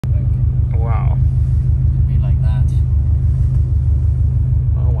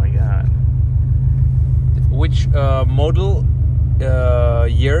which model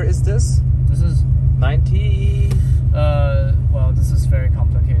year is this? This is 90. well, this is very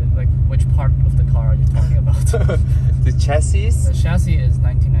complicated. Like, which part of the car are you talking about? The chassis? The chassis is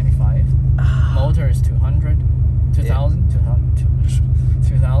 1995. Motor is 200, 2000,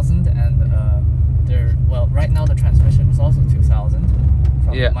 2000, and well, right now the transmission is also 2000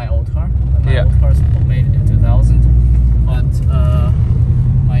 from my old car. My old car is made in 2000, but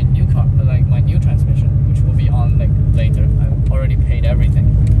my new car, like my new transmission, which will be on like later. I've already paid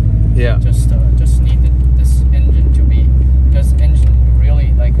everything. Yeah. Just needed this engine to be, because engine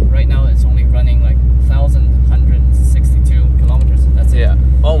really, like right now it's only running like 1,162 kilometers. That's it. Yeah.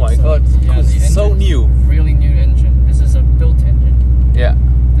 Oh my god. Yeah, it's so new. Really new engine. This is a built engine. Yeah.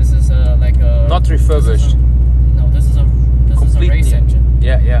 This is like a not refurbished. This is a race new engine.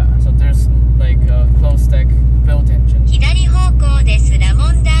 Yeah, yeah. So there's like a closed deck built engine. This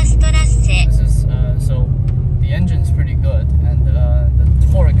is so the engine's pretty good, and the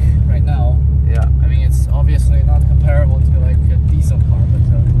torque right now. Yeah. I mean, it's obviously not comparable to like a diesel car,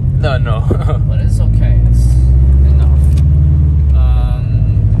 but no. but it's okay. It's enough.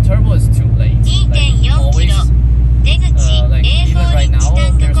 Turbo is too late. Like, always. Like even right now,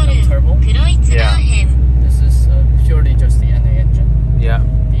 there's no turbo. Yeah. This is purely just the NA engine. Yeah.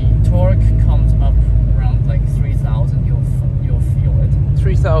 The torque comes up around like 3,000. You'll feel it.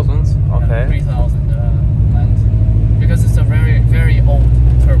 3,000. Okay. Yeah, 3,000, and because it's a very very old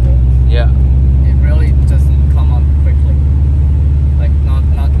turbo. Yeah. It really doesn't come on quickly. Like not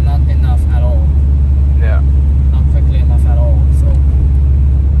enough at all. Yeah. Not quickly enough at all. So.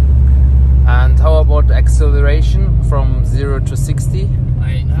 And how about acceleration from 0 to 60?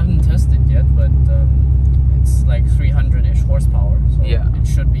 I haven't tested yet, but it's like 300-ish horsepower, so it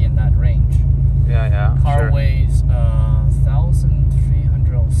should be in that range. Yeah. Car weighs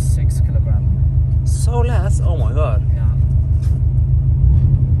 1,306 kilograms. So less? Oh my god. Yeah.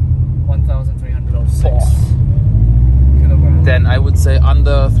 1,306 kilograms. Then I would say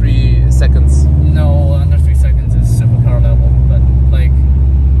under 3 seconds. No, under 3 seconds is supercar level, but like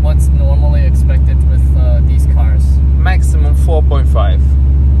what's normally expected with these cars? Maximum 4.5.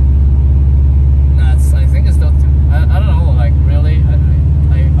 I think it's still too. I don't know. Like really,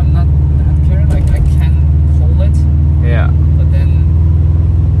 I'm not that clear. Like I can pull it. Yeah. But then,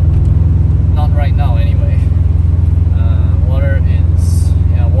 not right now anyway.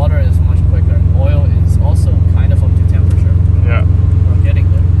 Water is much quicker. Oil is also kind of up to temperature. Yeah. We're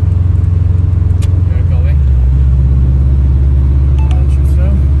getting there. We're going.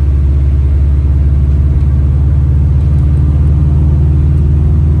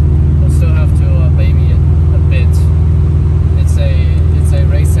 We'll still have to baby it a bit. It's a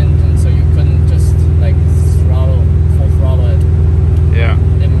race engine, so you couldn't just like full throttle it. Yeah.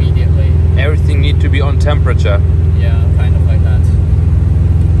 Immediately. Everything need to be on temperature.